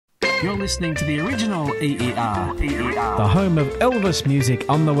You're listening to the original EER. The home of Elvis music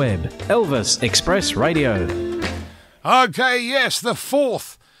on the web. Elvis Express Radio. Okay, yes, the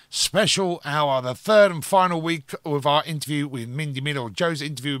fourth special hour, the third and final week of our interview with Mindi Miller, Joe's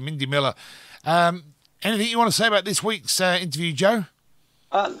interview with Mindi Miller. Anything you want to say about this week's interview, Joe?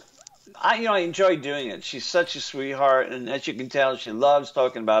 I enjoyed doing it. She's such a sweetheart, and as you can tell, she loves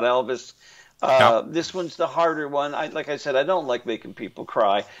talking about Elvis. This one's the harder one. Like I said, I don't like making people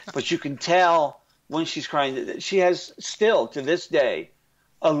cry, but you can tell when she's crying that she has still, to this day,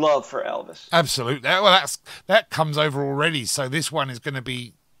 a love for Elvis. Absolutely. Well, that comes over already, so this one is going to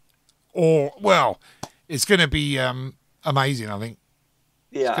be, it's going to be amazing, I think.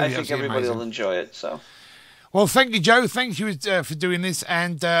 Yeah, I think everybody will enjoy it, so... Well, thank you, Joe. Thank you for doing this.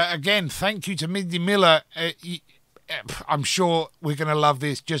 And again, thank you to Mindi Miller. I'm sure we're going to love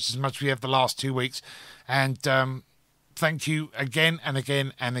this just as much as we have the last 2 weeks. And thank you again and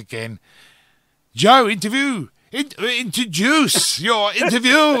again and again. Joe, introduce your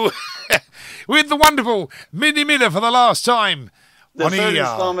interview with the wonderful Mindi Miller for the last time. The third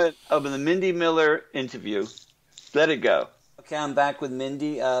installment of the Mindi Miller interview. Let it go. Okay, I'm back with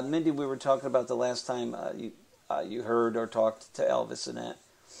Mindi. Mindi, we were talking about the last time you heard or talked to Elvis and that.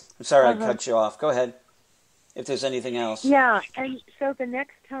 I'm sorry I cut you off. Go ahead, if there's anything else. Yeah, and so the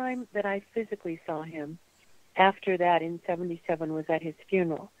next time that I physically saw him, after that in '77, was at his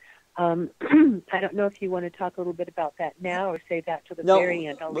funeral. I don't know if you want to talk a little bit about that now or save that to the very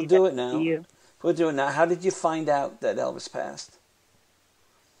end. We'll do it now. We'll do it now. How did you find out that Elvis passed?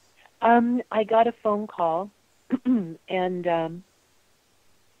 I got a phone call. And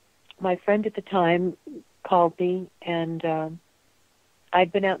my friend at the time called me, and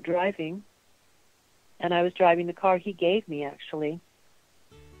I'd been out driving, and I was driving the car he gave me, actually.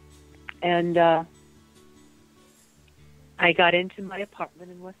 And I got into my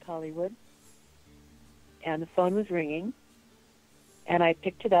apartment in West Hollywood, and the phone was ringing, and I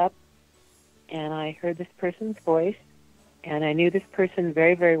picked it up, and I heard this person's voice, and I knew this person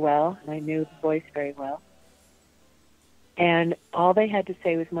very, very well, and I knew the voice very well. And all they had to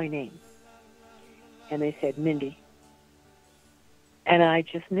say was my name. And they said, Mindi. And I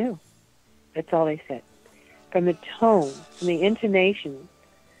just knew. That's all they said. From the tone, from the intonation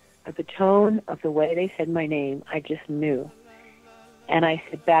of the tone of the way they said my name, I just knew. And I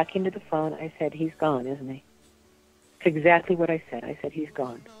said back into the phone, I said, he's gone, isn't he? It's exactly what I said. I said, he's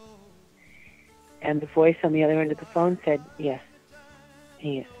gone. And the voice on the other end of the phone said, yes,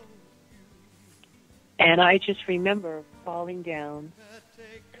 he is. And I just remember falling down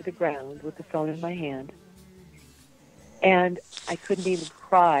to the ground with the phone in my hand. And I couldn't even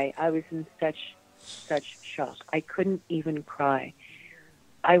cry. I was in such shock. I couldn't even cry.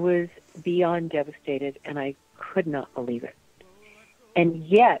 I was beyond devastated, and I could not believe it. And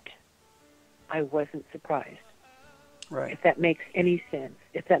yet, I wasn't surprised. Right. If that makes any sense.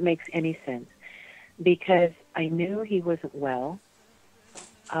 Because I knew he wasn't well.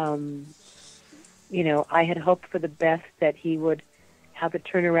 I had hoped for the best, that he would have a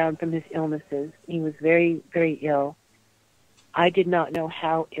turnaround from his illnesses. He was very, very ill. I did not know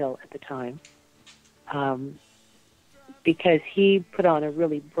how ill at the time, because he put on a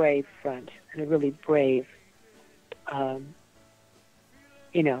really brave front and a really brave,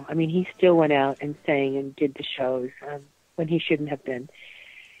 he still went out and sang and did the shows when he shouldn't have been.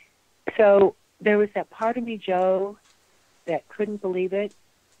 So there was that part of me, Joe, that couldn't believe it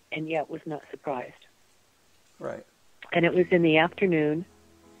and yet was not surprised. Right. And it was in the afternoon,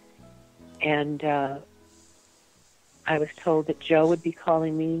 and I was told that Joe would be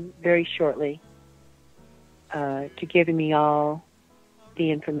calling me very shortly to give me all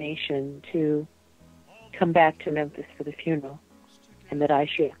the information to come back to Memphis for the funeral, and that I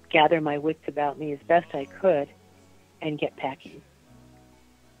should gather my wits about me as best I could and get packing.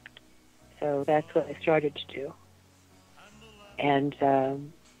 So that's what I started to do. And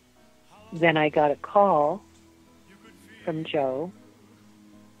then I got a call from Joe,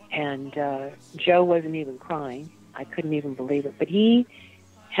 and Joe wasn't even crying. I couldn't even believe it. But he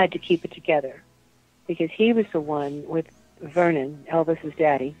had to keep it together, because he was the one with Vernon, Elvis's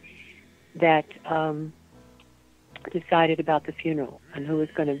daddy, that decided about the funeral and who was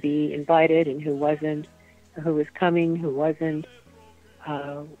going to be invited and who wasn't, who was coming, who wasn't,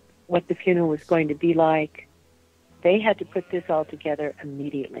 what the funeral was going to be like. They had to put this all together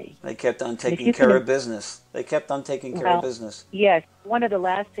immediately. They kept on taking care of business. Yes. One of the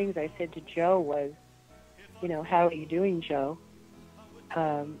last things I said to Joe was, how are you doing, Joe?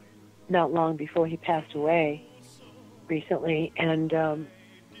 Not long before he passed away recently. And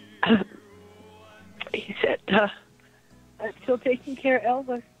he said, I'm still taking care of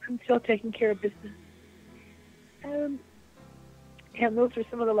Elvis. I'm still taking care of business. And those are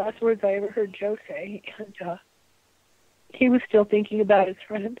some of the last words I ever heard Joe say. And he was still thinking about his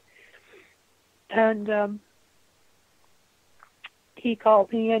friend. And he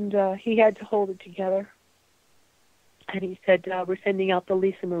called me, and he had to hold it together. And he said, we're sending out the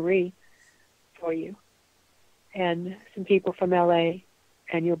Lisa Marie for you and some people from L.A.,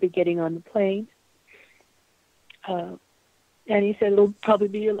 and you'll be getting on the plane. And he said, it'll probably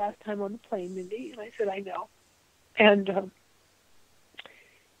be your last time on the plane, Mindy. And I said, I know. And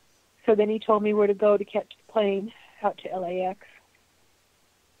so then he told me where to go to catch the plane out to LAX.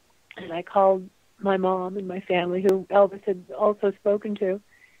 And I called my mom and my family, who Elvis had also spoken to.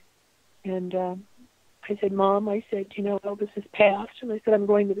 And I said, Mom, I said, you know, Elvis has passed. And I said, I'm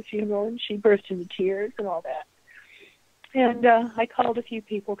going to the funeral. And she burst into tears and all that. And I called a few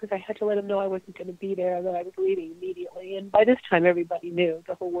people because I had to let them know I wasn't going to be there, that I was leaving immediately. And by this time, everybody knew.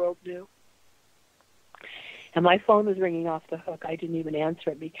 The whole world knew. And my phone was ringing off the hook. I didn't even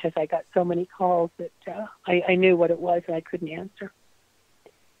answer it because I got so many calls that I knew what it was and I couldn't answer.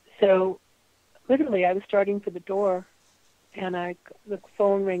 So literally I was starting for the door, and the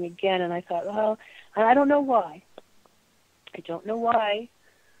phone rang again, and I thought, well, I don't know why. I don't know why.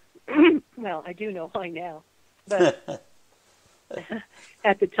 Well, I do know why now. But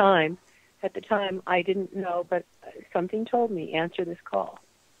at the time, I didn't know, but something told me, answer this call.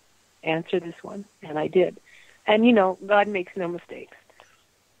 Answer this one. And I did. And, you know, God makes no mistakes.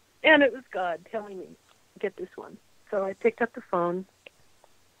 And it was God telling me, get this one. So I picked up the phone,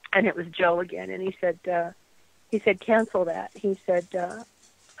 and it was Joe again. And he said, cancel that. He said,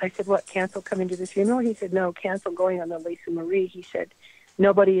 I said, what, cancel coming to the funeral? He said, no, cancel going on the Lisa Marie. He said,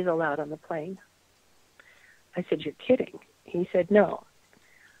 nobody is allowed on the plane. I said, you're kidding. He said, no.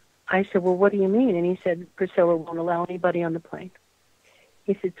 I said, well, what do you mean? And he said, Priscilla won't allow anybody on the plane.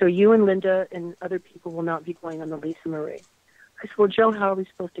 He said, so you and Linda and other people will not be going on the Lisa Marie. I said, well, Joe, how are we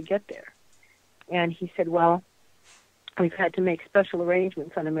supposed to get there? And he said, well, we've had to make special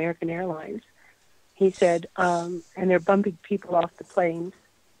arrangements on American Airlines. He said, and they're bumping people off the planes.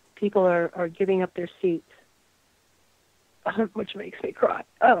 People are giving up their seats, which makes me cry.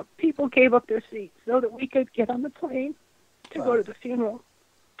 People gave up their seats so that we could get on the plane to go to the funeral.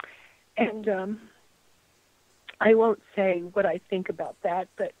 And I won't say what I think about that,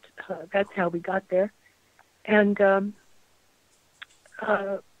 but that's how we got there. And,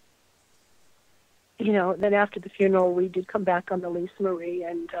 you know, then after the funeral, we did come back on the Lisa Marie,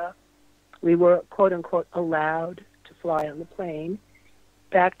 and we were, quote unquote, allowed to fly on the plane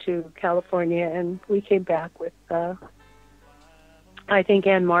back to California, and we came back with, I think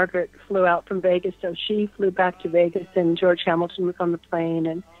Ann Margaret flew out from Vegas, so she flew back to Vegas, and George Hamilton was on the plane,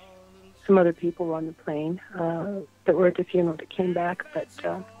 and some other people were on the plane that were at the funeral that came back. But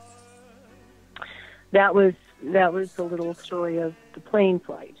that was the little story of the plane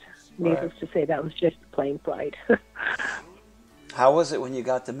flight. Needless to say, that was just the plane flight. How was it when you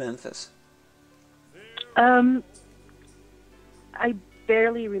got to Memphis? I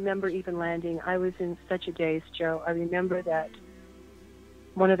barely remember even landing. I was in such a daze, Joe. I remember that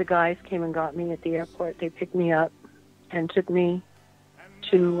one of the guys came and got me at the airport. They picked me up and took me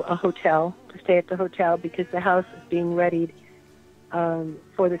to a hotel, to stay at the hotel, because the house was being readied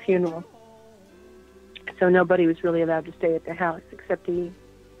for the funeral. So nobody was really allowed to stay at the house except the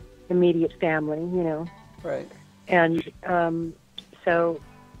immediate family, you know. Right. And so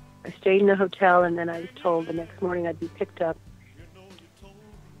I stayed in the hotel, and then I was told the next morning I'd be picked up.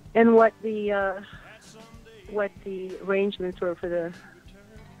 And what the arrangements were for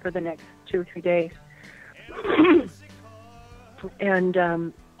the next 2 or 3 days. And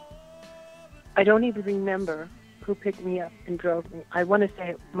I don't even remember who picked me up and drove me. I want to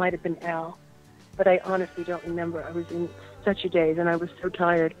say it might have been Al, but I honestly don't remember. I was in such a daze, and I was so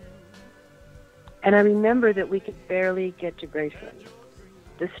tired. And I remember that we could barely get to Graceland.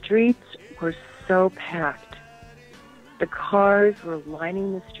 The streets were so packed. The cars were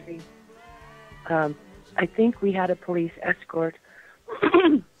lining the streets. I think we had a police escort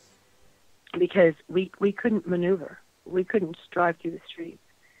because we couldn't maneuver. We couldn't drive through the streets.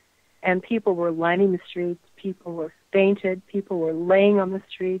 And people were lining the streets. People were fainted. People were laying on the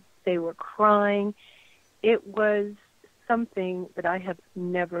streets. They were crying. It was something that I have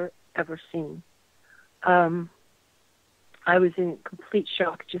never, ever seen. I was in complete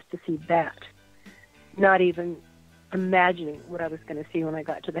shock just to see that, not even imagining what I was going to see when I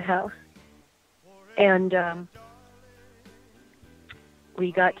got to the house. And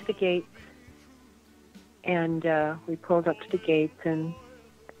we got to the gates, and we pulled up to the gates, and,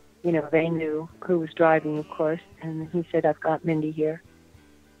 you know, they knew who was driving, of course, and he said, I've got Mindy here.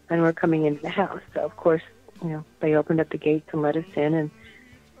 and we're coming into the house. So, of course, they opened up the gates and let us in, and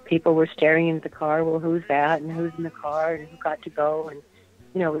people were staring into the car. Well, who's that, and who's in the car, and who got to go? And,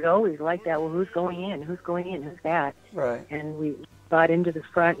 we always like that. Well, who's going in? Who's going in? Who's that? Right. And we got into the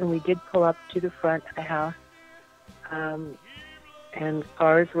front, and we did pull up to the front of the house. And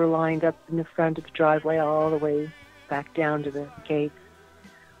cars were lined up in the front of the driveway all the way back down to the gates.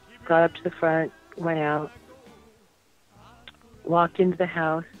 Got up to the front, went out, walked into the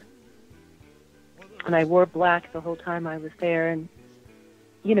house, and I wore black the whole time I was there. And,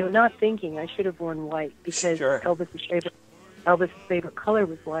 not thinking I should have worn white because Sure. Elvis's favorite color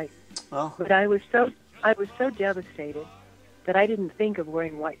was white. Oh. But I was so devastated that I didn't think of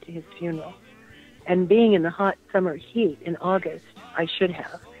wearing white to his funeral. And being in the hot summer heat in August, I should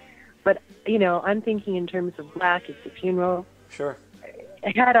have. But, I'm thinking in terms of black. It's a funeral. Sure.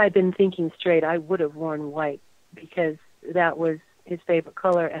 Had I been thinking straight, I would have worn white because that was his favorite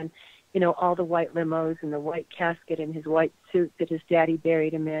color. And, all the white limos and the white casket and his white suit that his daddy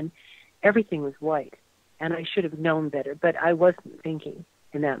buried him in, everything was white. And I should have known better, but I wasn't thinking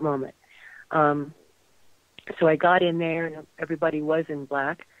in that moment. So I got in there, and everybody was in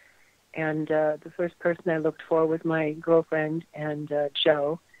black. And the first person I looked for was my girlfriend and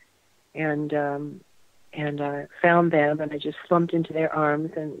Joe. And I found them, and I just slumped into their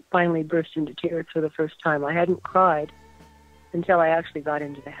arms and finally burst into tears for the first time. I hadn't cried until I actually got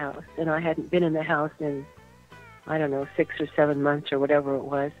into the house. And I hadn't been in the house in, 6 or 7 months or whatever it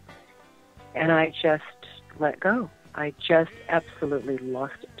was. And I just let go. I just absolutely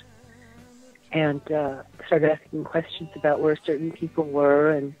lost it. And started asking questions about where certain people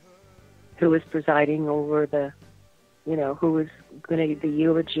were and who was presiding over the, who was going to give the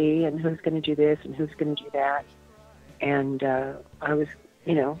eulogy and who's going to do this and who's going to do that. And I was,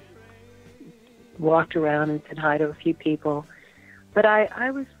 walked around and said hi to a few people. But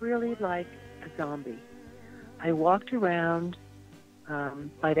I was really like a zombie. I walked around.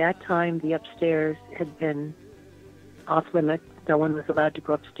 By that time, the upstairs had been off limits. No one was allowed to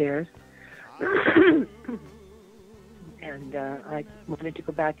go upstairs. And I wanted to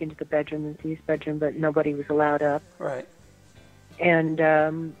go back into the bedroom and see his bedroom, but nobody was allowed up. Right. And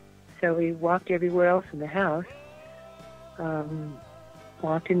so we walked everywhere else in the house,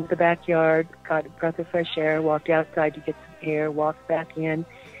 walked into the backyard, got a breath of fresh air, walked outside to get some air, walked back in.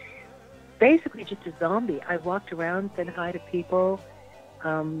 Basically just a zombie. I walked around, said hi to people.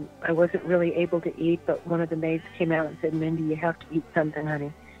 I wasn't really able to eat, but one of the maids came out and said, "Mindy, you have to eat something,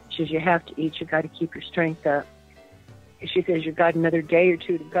 honey." She says, "You have to eat. You got to keep your strength up." She says, "You've got another day or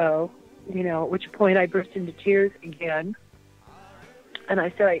two to go." At which point I burst into tears again. And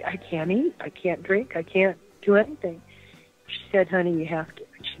I said, I can't eat. I can't drink. I can't do anything. She said, "Honey, you have to."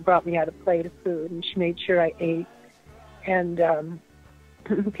 She brought me out a plate of food, and she made sure I ate. And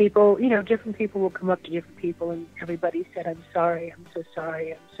people, different people will come up to different people, and everybody said, "I'm sorry. I'm so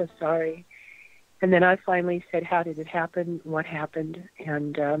sorry. I'm so sorry." And then I finally said, "How did it happen? What happened?"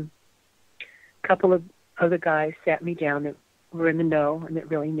 And a couple of other guys sat me down that were in the know and that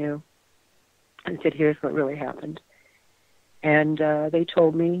really knew and said, "Here's what really happened." And they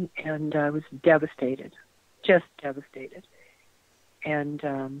told me, and I was devastated, just devastated. And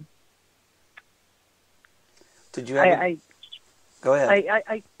did you have go ahead.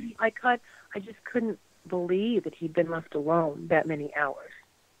 I just couldn't believe that he'd been left alone that many hours.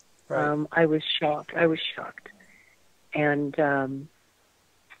 Right. I was shocked. And,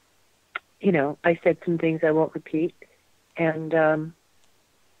 I said some things I won't repeat. And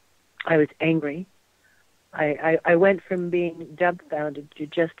I was angry. I went from being dumbfounded to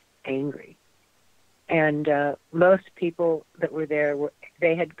just angry. And most people that were there,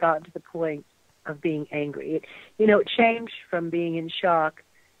 they had gotten to the point of being angry. It changed from being in shock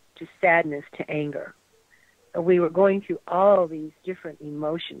to sadness to anger. We were going through all these different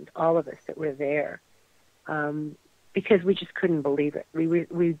emotions, all of us that were there, because we just couldn't believe it.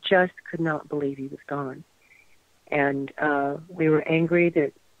 We just could not believe he was gone. And we were angry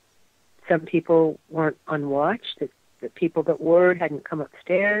that some people weren't on watch, that the people that were hadn't come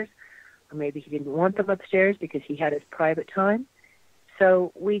upstairs, or maybe he didn't want them upstairs because he had his private time.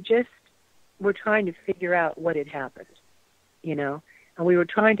 So we just were trying to figure out what had happened, and we were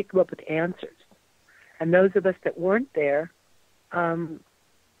trying to come up with answers. And those of us that weren't there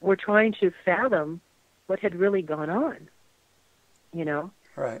were trying to fathom what had really gone on,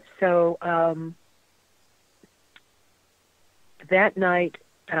 Right. So that night,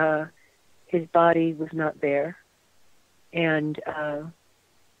 his body was not there, and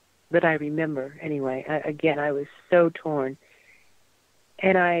that I remember anyway. I was so torn,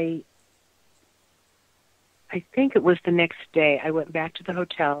 and I I think it was the next day. I went back to the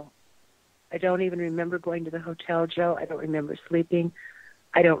hotel. I don't even remember going to the hotel, Joe. I don't remember sleeping.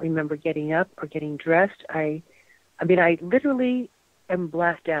 I don't remember getting up or getting dressed. I mean, I literally am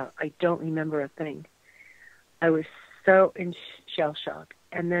blacked out. I don't remember a thing. I was so in shell shock.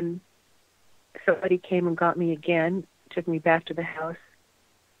 And then somebody came and got me again, took me back to the house,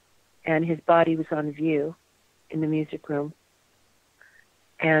 and his body was on view in the music room.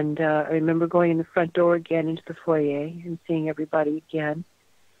 And I remember going in the front door again into the foyer and seeing everybody again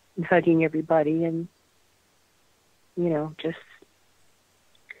and hugging everybody and, you know, just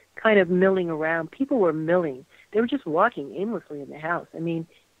kind of milling around. People were milling. They were just walking aimlessly in the house. I mean,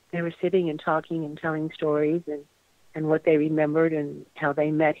 they were sitting and talking and telling stories and what they remembered and how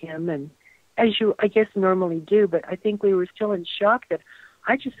they met him, and as you, I guess, normally do. But I think we were still in shock that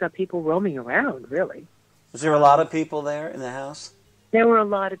I just saw people roaming around, really. Was there a lot of people there in the house? There were a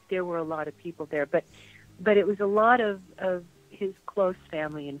lot of people there, but it was a lot of his close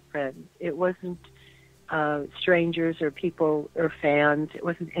family and friends. It wasn't strangers or people or fans. It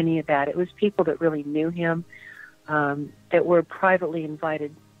wasn't any of that. It was people that really knew him, that were privately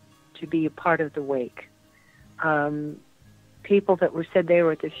invited to be a part of the wake. People that said they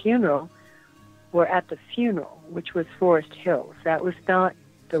were at the funeral were at the funeral, which was Forest Hills. That was not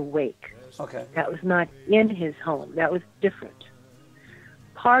the wake. Okay. That was not in his home. That was different.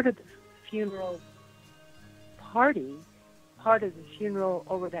 Part of the funeral party, part of the funeral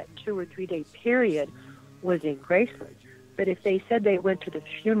over that 2 or 3 day period was in Graceland. But if they said they went to the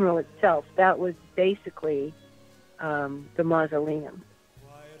funeral itself, that was basically the mausoleum.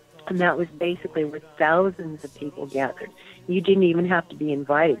 And that was basically where thousands of people gathered. You didn't even have to be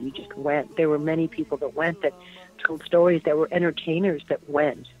invited. You just went. There were many people that went that told stories. There were entertainers that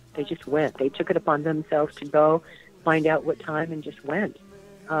went. They just went. They took it upon themselves to go, find out what time, and just went.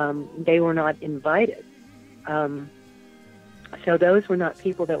 They were not invited. So those were not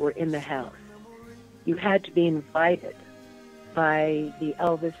people that were in the house. You had to be invited by the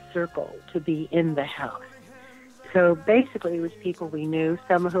Elvis circle to be in the house. So basically it was people we knew,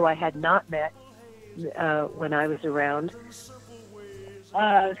 some who I had not met when I was around,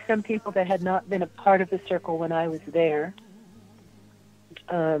 some people that had not been a part of the circle when I was there.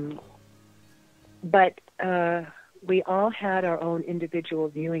 But we all had our own individual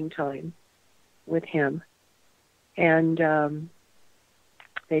viewing time with him. And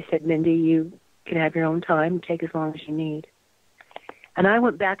they said, Mindy, you can have your own time, take as long as you need. And I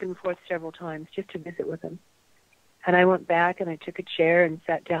went back and forth several times just to visit with him. And I went back and I took a chair and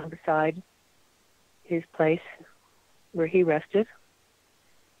sat down beside his place where he rested.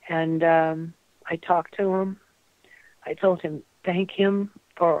 And I talked to him. I told him, thank him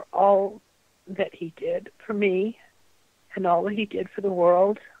for all that he did for me and all that he did for the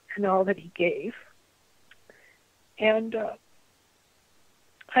world and all that he gave. And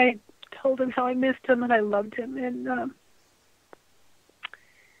I told him how I missed him and I loved him and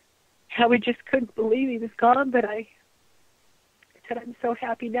how we just couldn't believe he was gone. But I said, I'm so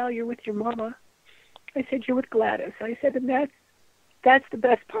happy now you're with your mama. I said, you're with Gladys. I said, and that's the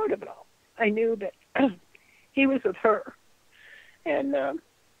best part of it all. I knew that he was with her. And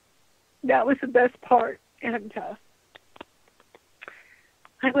that was the best part. And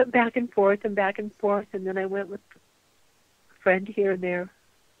I went back and forth, and then I went with a friend here and there.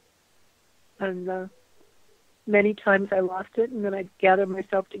 And many times I lost it, and then I'd gather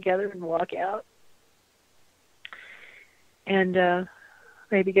myself together and walk out. And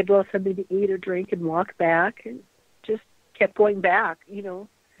maybe get a little something to eat or drink and walk back, and just kept going back, you know.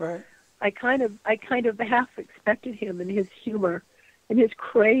 Right. I kind of half expected him and his humor and his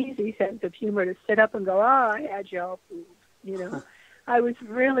crazy sense of humor to sit up and go, I had you all fooled, you know. I was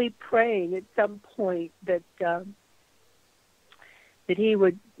really praying at some point that he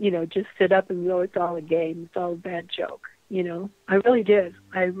would, you know, just sit up and go, it's all a game, it's all a bad joke, you know. I really did.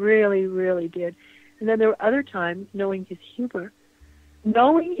 I really, really did. And then there were other times, knowing his humor,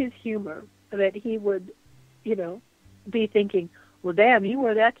 that he would, you know, be thinking, well, damn, you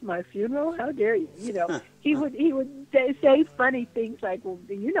wore that to my funeral? How dare you? You know, he would say funny things like, well,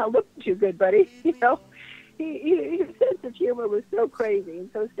 you're not looking too good, buddy. You know, his sense of humor was so crazy and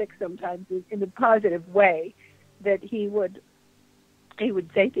so sick sometimes in a positive way that he would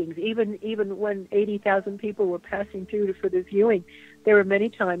say things. Even when 80,000 people were passing through for the viewing, there were many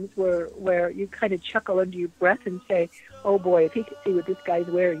times where you kind of chuckle under your breath and say, oh boy, if he could see what this guy's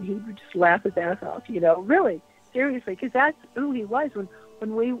wearing, he would just laugh his ass off, you know, really. Seriously, because that's who he was.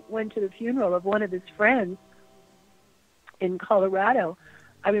 When we went to the funeral of one of his friends in Colorado,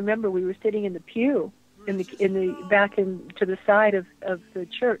 I remember we were sitting in the pew in the back to the side of the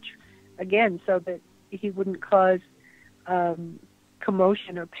church, again, so that he wouldn't cause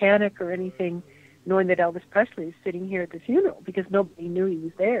commotion or panic or anything, knowing that Elvis Presley is sitting here at the funeral, because nobody knew he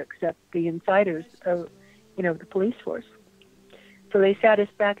was there except the insiders of, the police force. So they sat us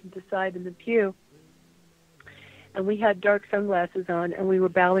back at the side in the pew, and we had dark sunglasses on, and we were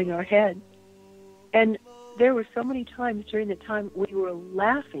bowing our head. And there were so many times during the time we were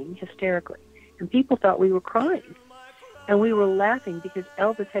laughing hysterically, and people thought we were crying. And we were laughing because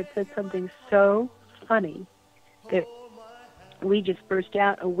Elvis had said something so funny that we just burst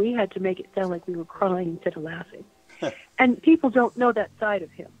out, and we had to make it sound like we were crying instead of laughing. And people don't know that side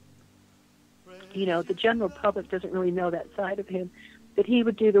of him. The general public doesn't really know that side of him, that he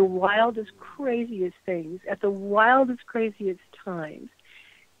would do the wildest, craziest things at the wildest, craziest times,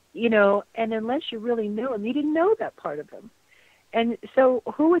 and unless you really knew him, you didn't know that part of him. And so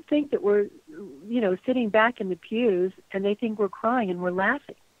who would think that we're, sitting back in the pews and they think we're crying and we're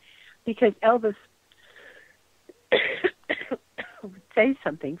laughing? Because Elvis would say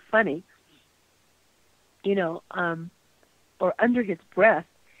something funny, or under his breath,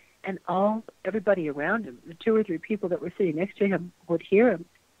 and everybody around him, the 2 or 3 people that were sitting next to him, would hear him.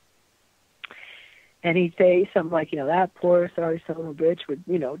 And he'd say something like, that poor, sorry son of a bitch would,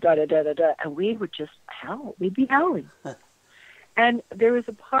 da-da-da-da-da. And we would just howl. We'd be howling. And there was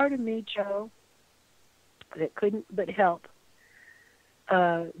a part of me, Joe, that couldn't but help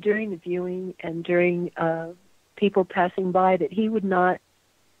during the viewing and during people passing by, that he would not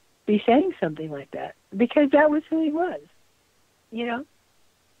be saying something like that, because that was who he was,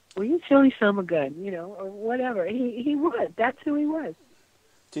 Well, you silly son of a gun, or whatever. He was. That's who he was.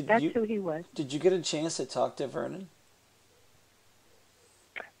 Who he was. Did you get a chance to talk to Vernon?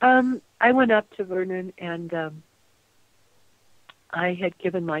 I went up to Vernon, and I had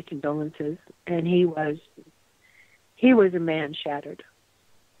given my condolences, and he was a man shattered.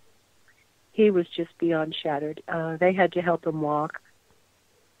 He was just beyond shattered. They had to help him walk.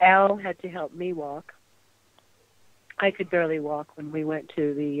 Al had to help me walk. I could barely walk when we went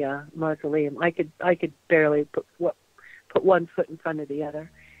to the mausoleum. I could barely put one foot in front of the other.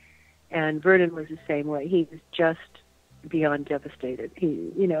 And Vernon was the same way. He was just beyond devastated.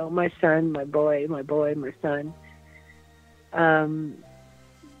 He, my son, my boy, my son.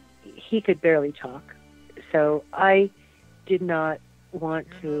 He could barely talk. So I did not want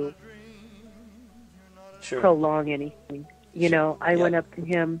to prolong anything. I went up to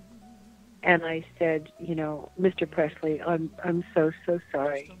him and I said, Mr. Presley, I'm so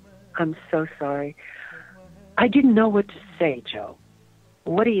sorry. I'm so sorry. I didn't know what to say, Joe.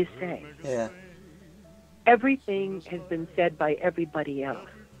 What do you say? Yeah. Everything has been said by everybody else.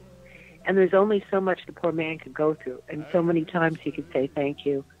 And there's only so much the poor man could go through. And so many times he could say, thank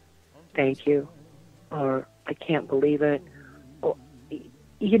you, or I can't believe it. Or,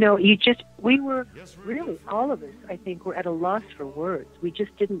 we were really, all of us, I think, were at a loss for words.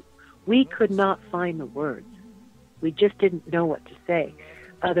 We could not find the words. We just didn't know what to say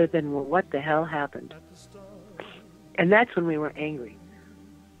other than, well, what the hell happened? And that's when we were angry.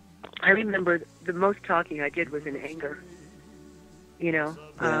 I remember the most talking I did was in anger,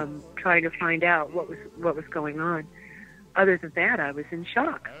 trying to find out what was going on. Other than that, I was in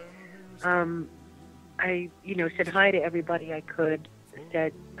shock. I said hi to everybody I could,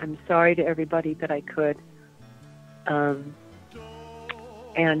 said I'm sorry to everybody that I could. And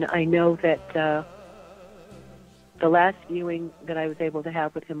I know that the last viewing that I was able to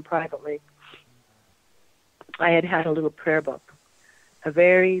have with him privately, I had a little prayer book, a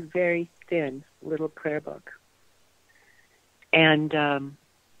very, very thin little prayer book. And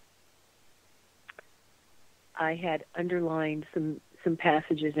I had underlined some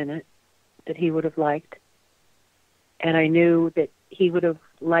passages in it that he would have liked. And I knew that he would have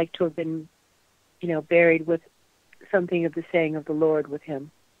liked to have been, buried with something of the saying of the Lord with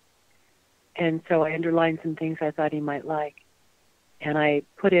him. And so I underlined some things I thought he might like. And I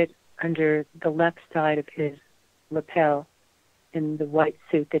put it under the left side of his lapel in the white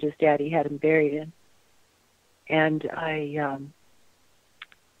suit that his daddy had him buried in. And I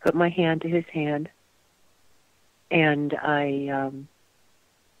put my hand to his hand, and I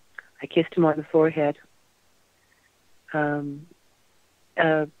kissed him on the forehead 2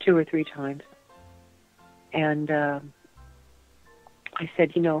 or 3 times. And I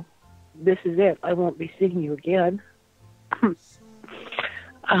said, this is it. I won't be seeing you again.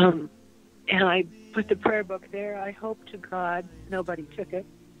 And I put the prayer book there. I hope to God nobody took it.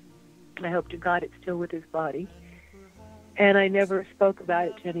 I hope to God it's still with his body. And I never spoke about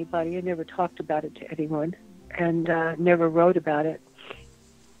it to anybody. I never talked about it to anyone, and never wrote about it.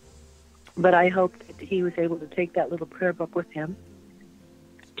 But I hope that he was able to take that little prayer book with him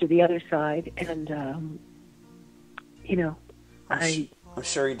to the other side, and I'm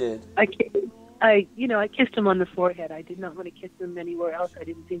sure he did. I kissed him on the forehead. I did not want to kiss him anywhere else. I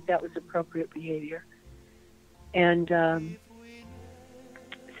didn't think that was appropriate behavior. And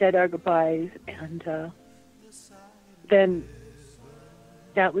said our goodbyes, and then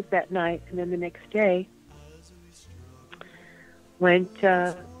that was that night. And then the next day,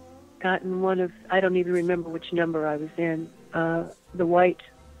 got in one of, I don't even remember which number I was in, the white,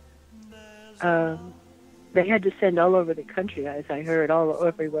 they had to send all over the country, as I heard,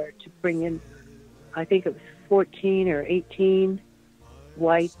 everywhere, to bring in, I think it was 14 or 18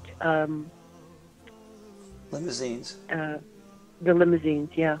 white limousines. The limousines,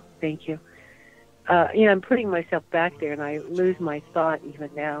 yeah, thank you. I'm putting myself back there, and I lose my thought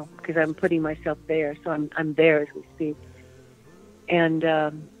even now because I'm putting myself there, so I'm there as we speak. And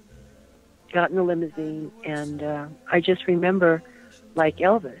got in the limousine, and I just remember, like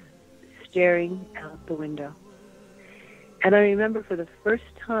Elvis, staring out the window. And I remember for the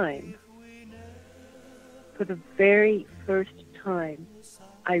very first time,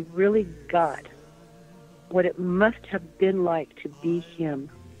 I really got what it must have been like to be him.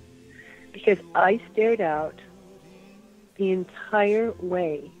 Because I stared out the entire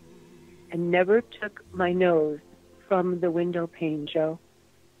way and never took my nose from the window pane, Joe,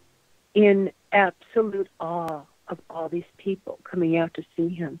 in absolute awe of all these people coming out to see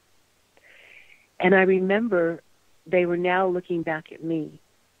him. And I remember they were now looking back at me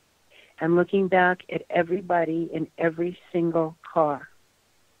and looking back at everybody in every single car.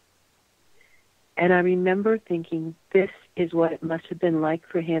 And I remember thinking, this is what it must have been like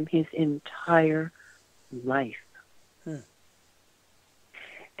for him his entire life.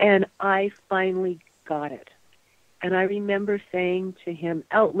 And I finally got it. And I remember saying to him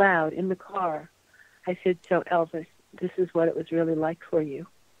out loud in the car, I said, so Elvis, this is what it was really like for you.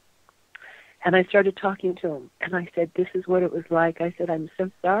 And I started talking to him, and I said, this is what it was like. I said, I'm so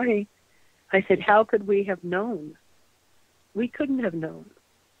sorry. I said, how could we have known? We couldn't have known.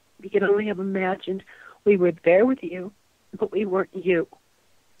 We could only have imagined we were there with you, but we weren't you.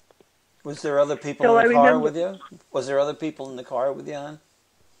 Was there other people in the car with you? Was there other people in the car with you,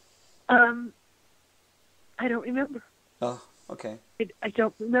 hon? I don't remember. Oh, okay. I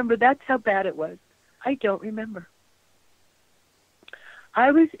don't remember. That's how bad it was. I don't remember.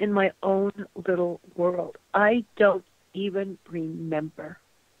 I was in my own little world. I don't even remember.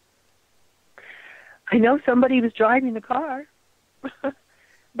 I know somebody was driving the car,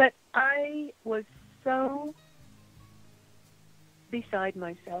 but I was so beside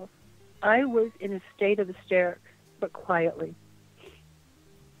myself. I was in a state of hysterics, but quietly.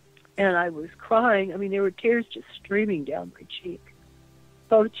 And I was crying. I mean, there were tears just streaming down my cheek,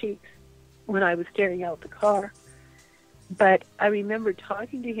 both cheeks, when I was staring out the car. But I remember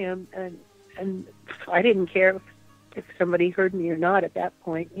talking to him, and I didn't care if somebody heard me or not at that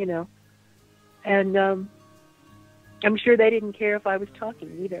point, you know. And I'm sure they didn't care if I was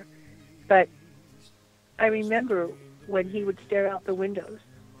talking either. But I remember when he would stare out the windows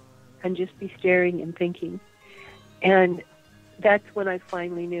and just be staring and thinking. And that's when I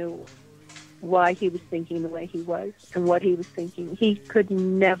finally knew why he was thinking the way he was and what he was thinking. He could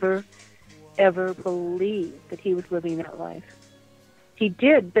never, ever believe that he was living that life. He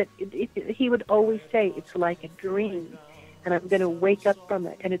did, but he would always say, it's like a dream, and I'm going to wake up from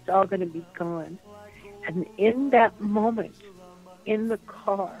it, and it's all going to be gone. And in that moment, in the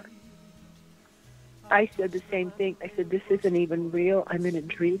car, I said the same thing. I said, this isn't even real. I'm in a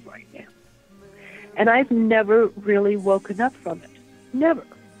dream right now. And I've never really woken up from it. Never.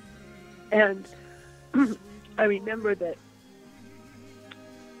 And I remember that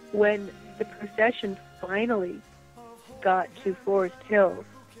when the procession finally got to Forest Hills,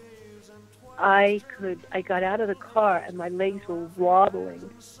 I got out of the car and my legs were wobbling.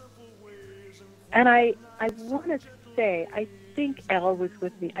 And I want to say, I think Al was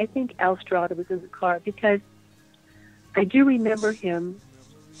with me. I think Al Strada was in the car because I do remember him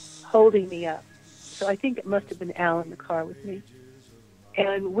holding me up. So I think it must have been Al in the car with me.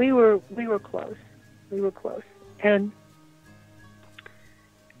 And we were close. We were close. And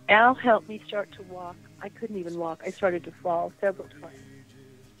Al helped me start to walk. I couldn't even walk. I started to fall several times.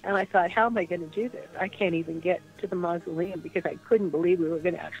 And I thought, how am I going to do this? I can't even get to the mausoleum because I couldn't believe we were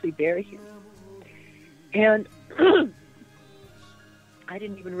going to actually bury him. And I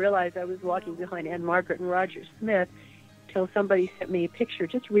didn't even realize I was walking behind Ann Margaret and Roger Smith until somebody sent me a picture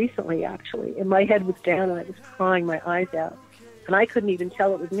just recently, actually. And my head was down and I was crying my eyes out. And I couldn't even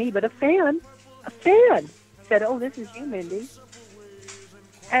tell it was me, but a fan said, oh, this is you, Mindy.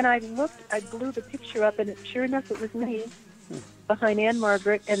 And I looked, I blew the picture up, and sure enough, it was me. behind Ann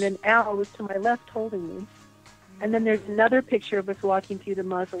Margaret, and then Al was to my left holding me. And then there's another picture of us walking through the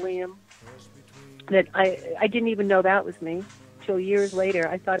mausoleum that I didn't even know that was me till years later.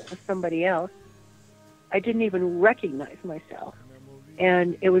 I thought it was somebody else. I didn't even recognize myself.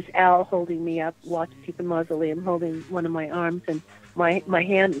 And it was Al holding me up, walking through the mausoleum, holding one of my arms, and my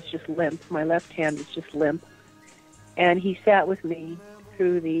hand is just limp. My left hand is just limp. And he sat with me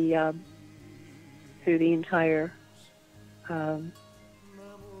through the entire,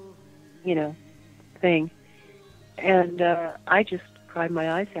 thing. And I just cried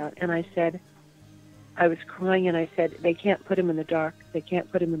my eyes out. And I said, I was crying, and I said, they can't put him in the dark. They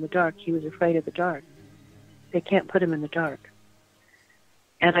can't put him in the dark. He was afraid of the dark. They can't put him in the dark.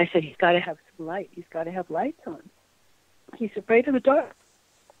 And I said, he's got to have some light. He's got to have lights on. He's afraid of the dark,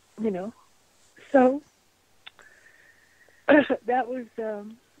 So that was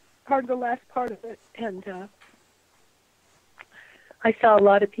part of the last part of it. And I saw a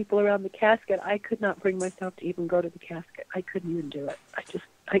lot of people around the casket. I could not bring myself to even go to the casket. I couldn't even do it.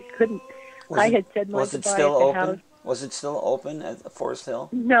 I couldn't. I had said my goodbye at the house. Was it still open at Forest Hill?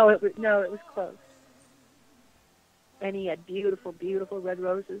 No, it was closed. And he had beautiful, beautiful red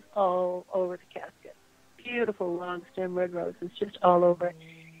roses all over the casket. Beautiful long stem red roses just all over it.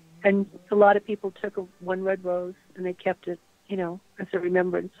 And a lot of people took one red rose and they kept it, as a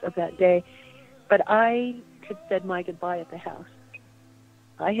remembrance of that day. But I had said my goodbye at the house.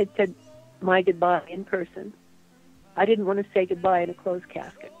 I had said my goodbye in person. I didn't want to say goodbye in a closed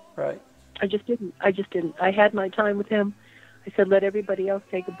casket. Right. I just didn't. I had my time with him. I said, let everybody else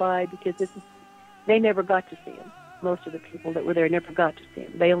say goodbye, because they never got to see him. Most of the people that were there never got to see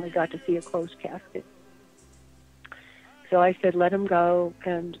him. They only got to see a closed casket. So I said, let him go.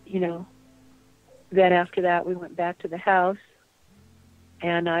 And, then after that, we went back to the house,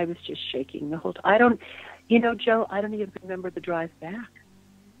 and I was just shaking the whole time. Joe, I don't even remember the drive back.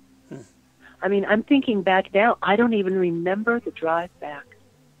 I mean, I'm thinking back now, I don't even remember the drive back.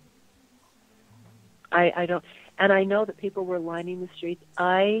 I don't, and I know that people were lining the streets.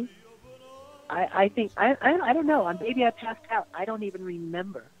 I think, I don't know, maybe I passed out. I don't even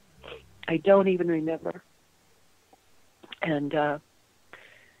remember. And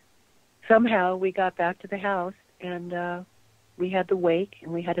somehow we got back to the house, and we had the wake,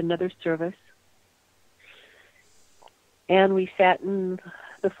 and we had another service. And we sat in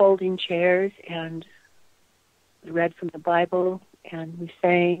the folding chairs and read from the Bible, and we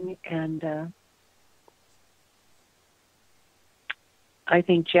sang, and I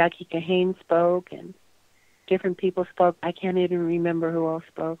think Jackie Kahane spoke, and different people spoke. I can't even remember who all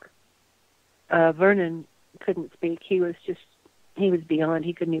spoke. Vernon couldn't speak. He was beyond.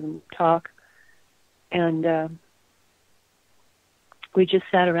 He couldn't even talk. And we just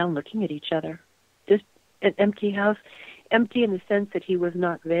sat around looking at each other. Just an empty house, empty in the sense that he was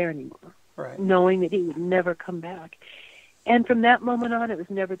not there anymore, right. Knowing that he would never come back. And from that moment on, it was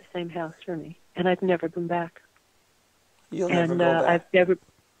never the same house for me, and I've never been back. You'll never go back.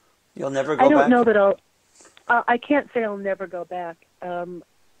 You'll never go back? I don't know that I can't say I'll never go back.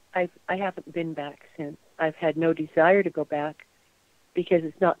 I haven't been back since. I've had no desire to go back because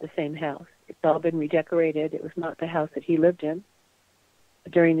it's not the same house. It's all been redecorated. It was not the house that he lived in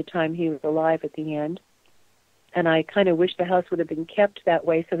during the time he was alive at the end. And I kind of wish the house would have been kept that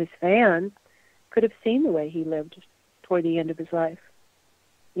way so his fans could have seen the way he lived toward the end of his life.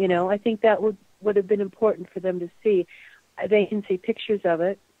 I think that would have been important for them to see. They can see pictures of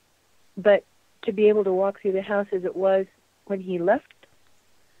it, but to be able to walk through the house as it was when he left,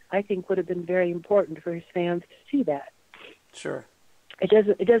 I think would have been very important for his fans to see that. Sure. It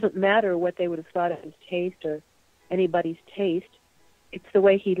doesn't matter what they would have thought of his taste or anybody's taste. It's the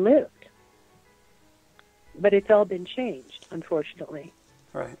way he lived. But it's all been changed, unfortunately.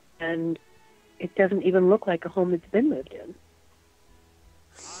 Right. And it doesn't even look like a home that's been lived in.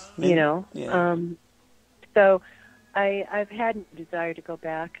 Yeah. So I've had a desire to go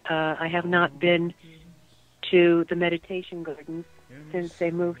back. I have not been to the meditation gardens since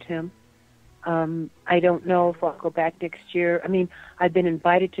they moved him. I don't know if I'll go back next year. I mean, I've been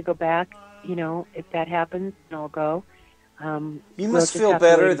invited to go back. If that happens, I'll go. You must feel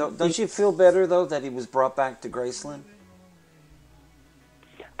better, though. Don't you feel better, though, that he was brought back to Graceland?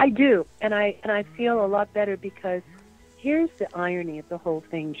 I do, and I feel a lot better because here's the irony of the whole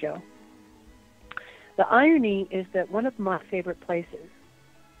thing, Joe. The irony is that one of my favorite places,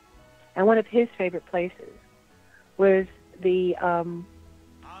 and one of his favorite places, was the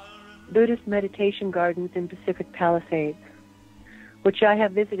Buddhist meditation gardens in Pacific Palisades, which I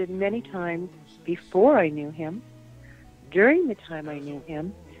have visited many times before I knew him, during the time I knew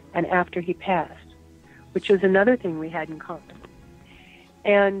him, and after he passed, which was another thing we had in common.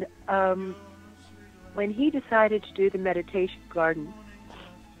 And when he decided to do the meditation garden,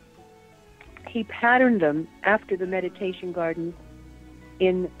 he patterned them after the meditation gardens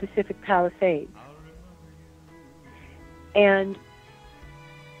in Pacific Palisades. And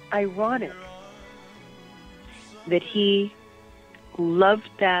ironic that he loved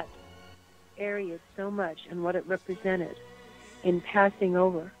that area so much and what it represented in passing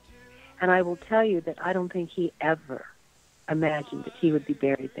over. And I will tell you that I don't think he ever imagined that he would be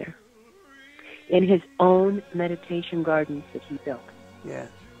buried there in his own meditation gardens that he built. Yeah.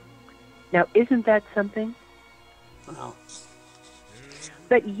 Now, isn't that something? Wow.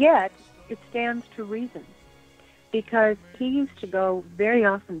 But yet, it stands to reason, because he used to go very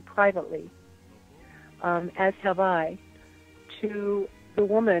often privately, as have I, to the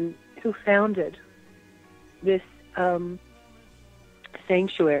woman who founded this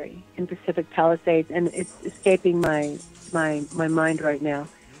sanctuary in Pacific Palisades, and it's escaping my mind right now.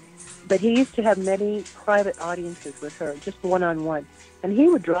 But he used to have many private audiences with her, just one-on-one, and he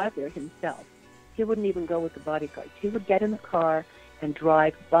would drive there himself. He wouldn't even go with the bodyguards. He would get in the car and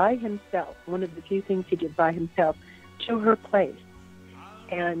drive by himself, one of the few things he did by himself, to her place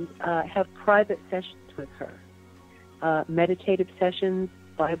and have private sessions with her, meditative sessions,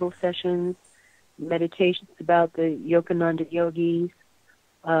 Bible sessions, meditations about the Yogananda yogis,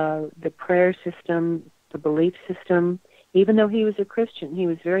 the prayer system, the belief system. Even though he was a Christian, he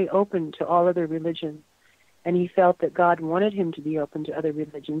was very open to all other religions, and he felt that God wanted him to be open to other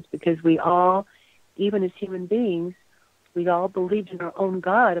religions, because we all, even as human beings, we all believed in our own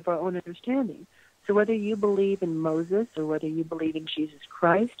God of our own understanding. So whether you believe in Moses, or whether you believe in Jesus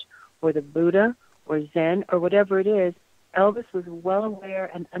Christ, or the Buddha, or Zen, or whatever it is, Elvis was well aware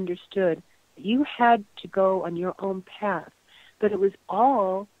and understood that you had to go on your own path, but it was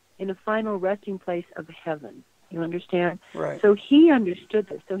all in a final resting place of heaven. You understand? Right. So he understood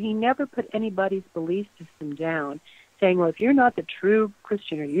this. So he never put anybody's belief system down, saying, well, if you're not the true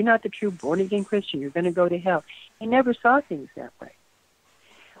Christian, or you're not the true born-again Christian, you're going to go to hell. He never saw things that way.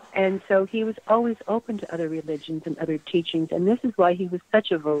 And so he was always open to other religions and other teachings, and this is why he was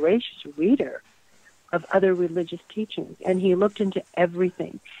such a voracious reader of other religious teachings, and he looked into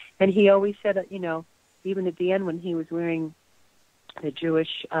everything. And he always said, even at the end when he was wearing the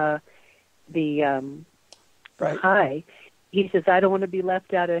Jewish, Right. high, he says, I don't want to be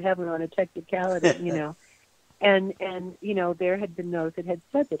left out of heaven on a technicality, And there had been those that had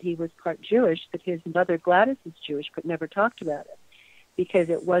said that he was part Jewish, that his mother Gladys was Jewish, but never talked about it, because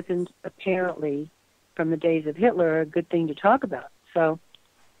it wasn't apparently, from the days of Hitler, a good thing to talk about. So,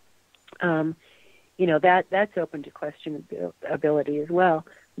 that's open to questionability as well.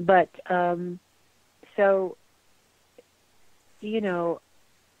 But,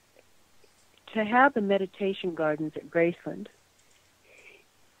 to have the meditation gardens at Graceland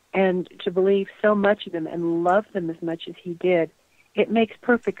and to believe so much of them and love them as much as he did, it makes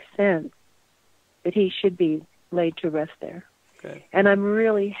perfect sense that he should be laid to rest there. Okay. And I'm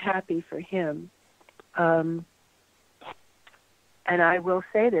really happy for him. And I will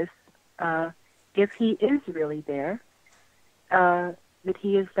say this, if he is really there, that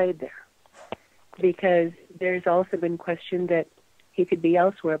he is laid there. Because there's also been question that he could be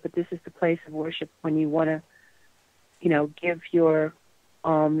elsewhere, but this is the place of worship when you want to, give your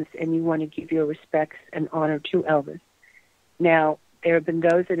alms and you want to give your respects and honor to Elvis. Now, there have been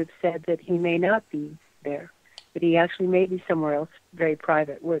those that have said that he may not be there, but he actually may be somewhere else, very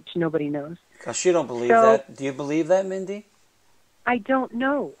private, which nobody knows. Gosh, you don't believe that. Do you believe that, Mindi? I don't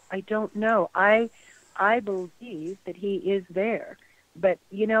know. I believe that he is there. But,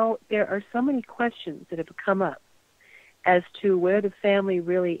 there are so many questions that have come up as to where the family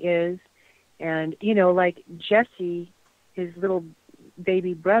really is. And, like Jesse, his little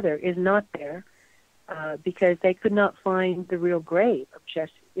baby brother, is not there because they could not find the real grave of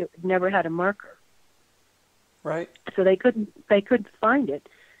Jesse. It never had a marker. Right. So they couldn't find it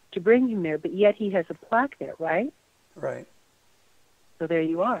to bring him there, but yet he has a plaque there, right? Right. So there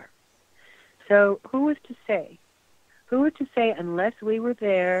you are. So who was to say? Who was to say, unless we were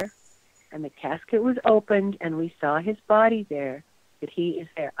there and the casket was opened and we saw his body there, that he is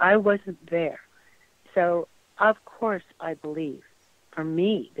there? I wasn't there. So, of course, I believe, for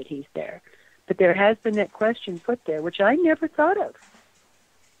me, that he's there. But there has been that question put there, which I never thought of.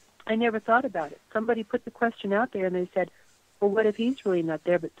 I never thought about it. Somebody put the question out there and they said, well, what if he's really not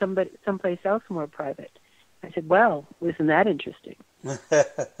there, but someplace else more private? I said, well, isn't that interesting?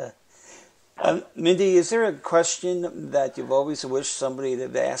 Mindi, is there a question that you've always wished somebody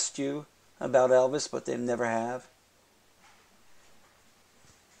had asked you about Elvis, but they never have?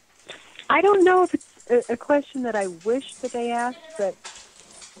 I don't know if it's a question that I wish that they asked, but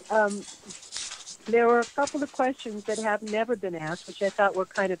there were a couple of questions that have never been asked, which I thought were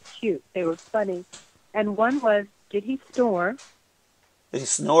kind of cute. They were funny. And one was, did he snore? Did he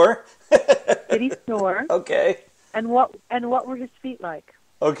snore? Did he snore? Okay. And what were his feet like?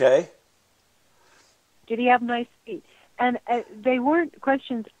 Okay. Did he have nice feet? And they weren't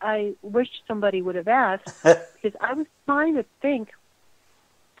questions I wished somebody would have asked, because I was trying to think,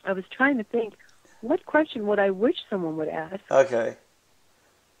 what question would I wish someone would ask? Okay.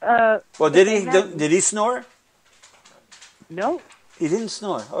 Well, did he snore? No. He didn't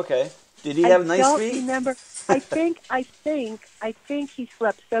snore. Okay. Did he have nice feet? I don't remember. I think he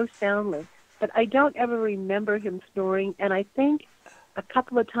slept so soundly, but I don't ever remember him snoring. And I think a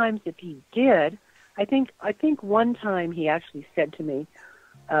couple of times if he did, I think one time he actually said to me,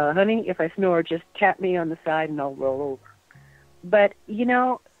 "Honey, if I snore, just tap me on the side and I'll roll over." But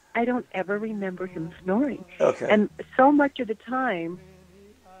I don't ever remember him snoring. Okay. And so much of the time,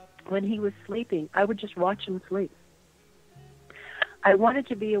 when he was sleeping, I would just watch him sleep. I wanted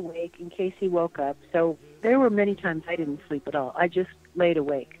to be awake in case he woke up, so there were many times I didn't sleep at all. I just laid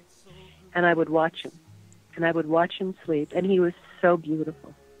awake, and I would watch him, sleep, and he was so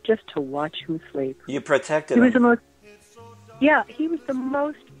beautiful, just to watch him sleep. You protected him. He was the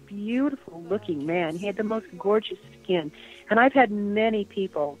most beautiful-looking man. He had the most gorgeous skin, and I've had many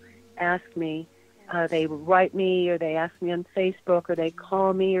people ask me, they write me, or they ask me on Facebook, or they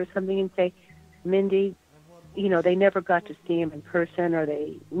call me or something and say, Mindi, they never got to see him in person, or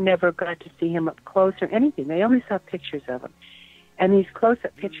they never got to see him up close or anything. They only saw pictures of him. And these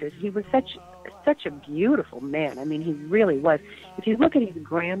close-up pictures, he was such a beautiful man. I mean, he really was. If you look at his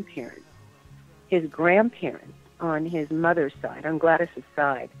grandparents on his mother's side, on Gladys's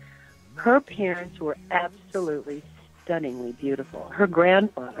side, her parents were absolutely stunningly beautiful. Her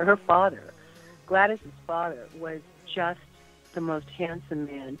father, Gladys's father, was just the most handsome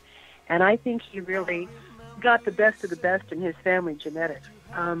man. And I think he really got the best of the best in his family genetics.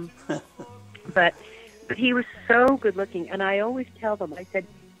 But he was so good looking. And I always tell them, I said,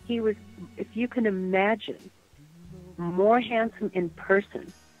 he was, if you can imagine, more handsome in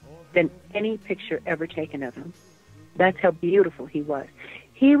person than any picture ever taken of him. That's how beautiful he was.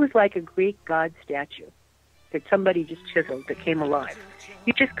 He was like a Greek god statue that somebody just chiseled that came alive.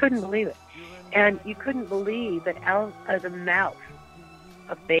 You just couldn't believe it. And you couldn't believe that out of the mouth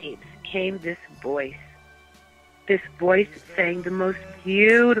of babes came this voice that sang the most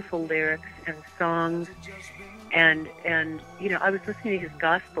beautiful lyrics and songs. And I was listening to his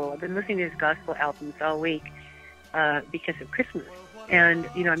gospel. I've been listening to his gospel albums all week because of Christmas. And,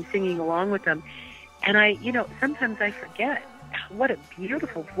 I'm singing along with them. And sometimes I forget what a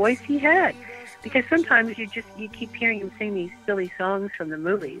beautiful voice he had. Because sometimes you keep hearing him sing these silly songs from the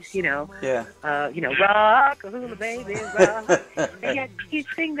movies, Yeah. Rock, hula baby, rock. And yet he'd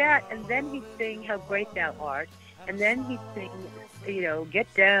sing that, and then he'd sing How Great Thou Art, and then he'd sing,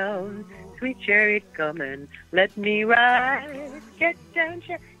 Get Down, Sweet Chariot Coming, Let Me Ride, Get Down,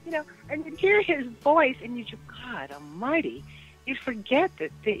 and you'd hear his voice, and you'd just, God Almighty, you'd forget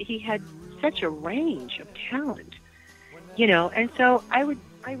that he had such a range of talent, and so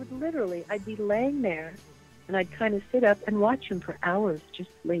I'd be laying there, and I'd kind of sit up and watch him for hours, just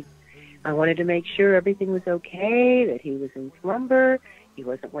sleep. I wanted to make sure everything was okay, that he was in slumber, he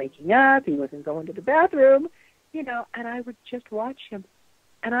wasn't waking up, he wasn't going to the bathroom, and I would just watch him.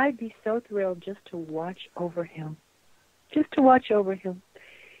 And I'd be so thrilled just to watch over him.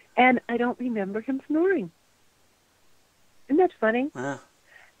 And I don't remember him snoring. Isn't that funny? Yeah.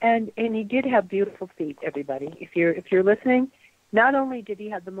 And he did have beautiful feet, everybody. If you're listening, not only did he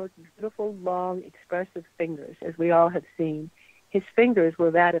have the most beautiful, long, expressive fingers, as we all have seen, his fingers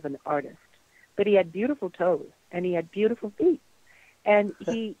were that of an artist. But he had beautiful toes, and he had beautiful feet. And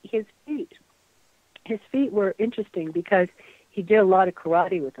his feet were interesting because he did a lot of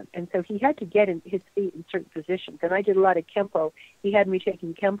karate with them. And so he had to get his feet in certain positions. And I did a lot of Kempo. He had me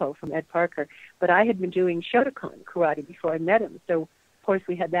taking Kempo from Ed Parker. But I had been doing Shotokan karate before I met him. So, of course,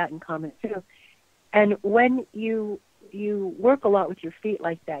 we had that in common, too. And when you work a lot with your feet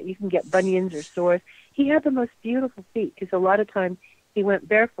like that, you can get bunions or sores. He had the most beautiful feet because a lot of times he went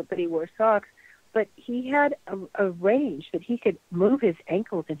barefoot, but he wore socks. But he had a range that he could move his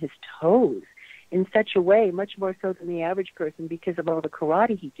ankles and his toes in such a way, much more so than the average person, because of all the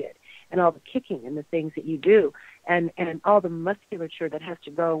karate he did and all the kicking and the things that you do and all the musculature that has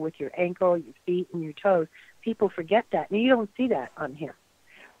to go with your ankle, your feet, and your toes. People forget that. And you don't see that on him.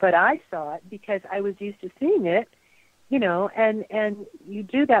 But I saw it because I was used to seeing it, and you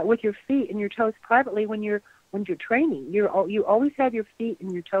do that with your feet and your toes privately when you're training. You always have your feet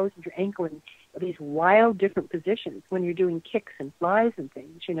and your toes and your ankle these wild different positions when you're doing kicks and flies and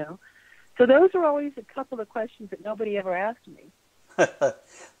things, you know. So those are always a couple of questions that nobody ever asked me.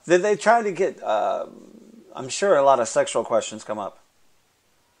 Did they try to get, I'm sure a lot of sexual questions come up.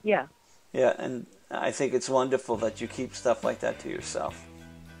 Yeah. Yeah, and I think it's wonderful that you keep stuff like that to yourself.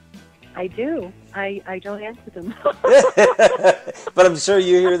 I do. I don't answer them. But I'm sure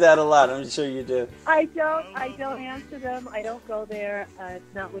you hear that a lot. I'm sure you do. I don't answer them. I don't go there.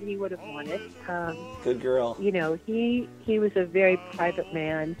 It's not what he would have wanted. Good girl. You know, he was a very private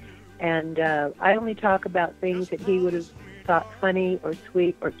man, and I only talk about things that he would have thought funny or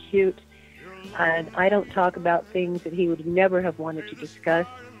sweet or cute, and I don't talk about things that he would never have wanted to discuss.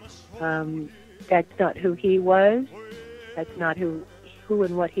 That's not who he was. That's not who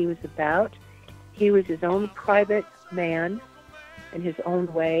and what he was about. He was his own private man in his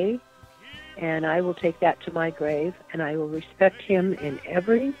own way, and I will take that to my grave, and I will respect him in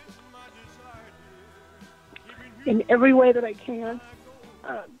every way that I can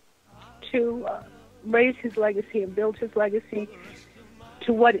to raise his legacy and build his legacy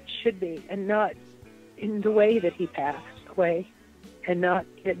to what it should be, and not in the way that he passed away, and not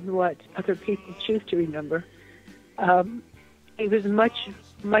in what other people choose to remember. He was much,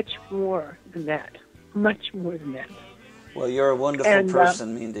 much more than that. Much more than that. Well, you're a wonderful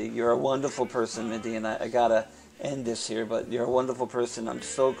person, Mindy. You're a wonderful person, Mindy, and I got to end this here, but you're a wonderful person. I'm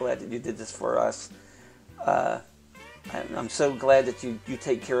so glad that you did this for us. I'm so glad that you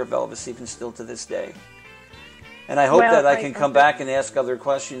take care of Elvis even still to this day. And I hope that I can come back and ask other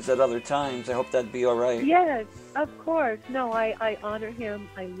questions at other times. I hope that'd be all right. Yes, of course. No, I honor him.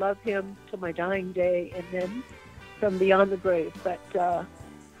 I love him to my dying day, and then from beyond the grave. But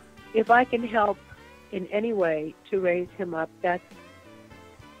if I can help in any way to raise him up, that's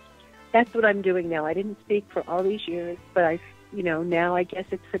what I'm doing now. I didn't speak for all these years, but now I guess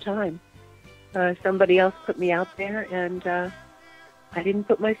it's the time. Somebody else put me out there, and I didn't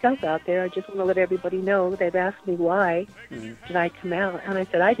put myself out there. I just want to let everybody know. They've asked me why did I come out, and I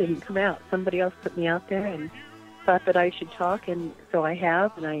said I didn't come out. Somebody else put me out there and thought that I should talk, and so I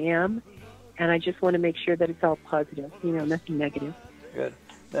have, and I am. And I just want to make sure that it's all positive, nothing negative. Good.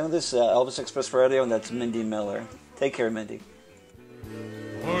 Now this Elvis Express Radio, and that's Mindi Miller. Take care, Mindy.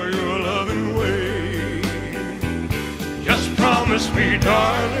 For your loving way, just promise me,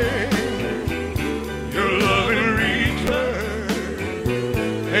 darling, your loving return.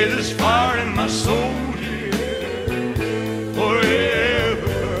 Hey, this fire in my soul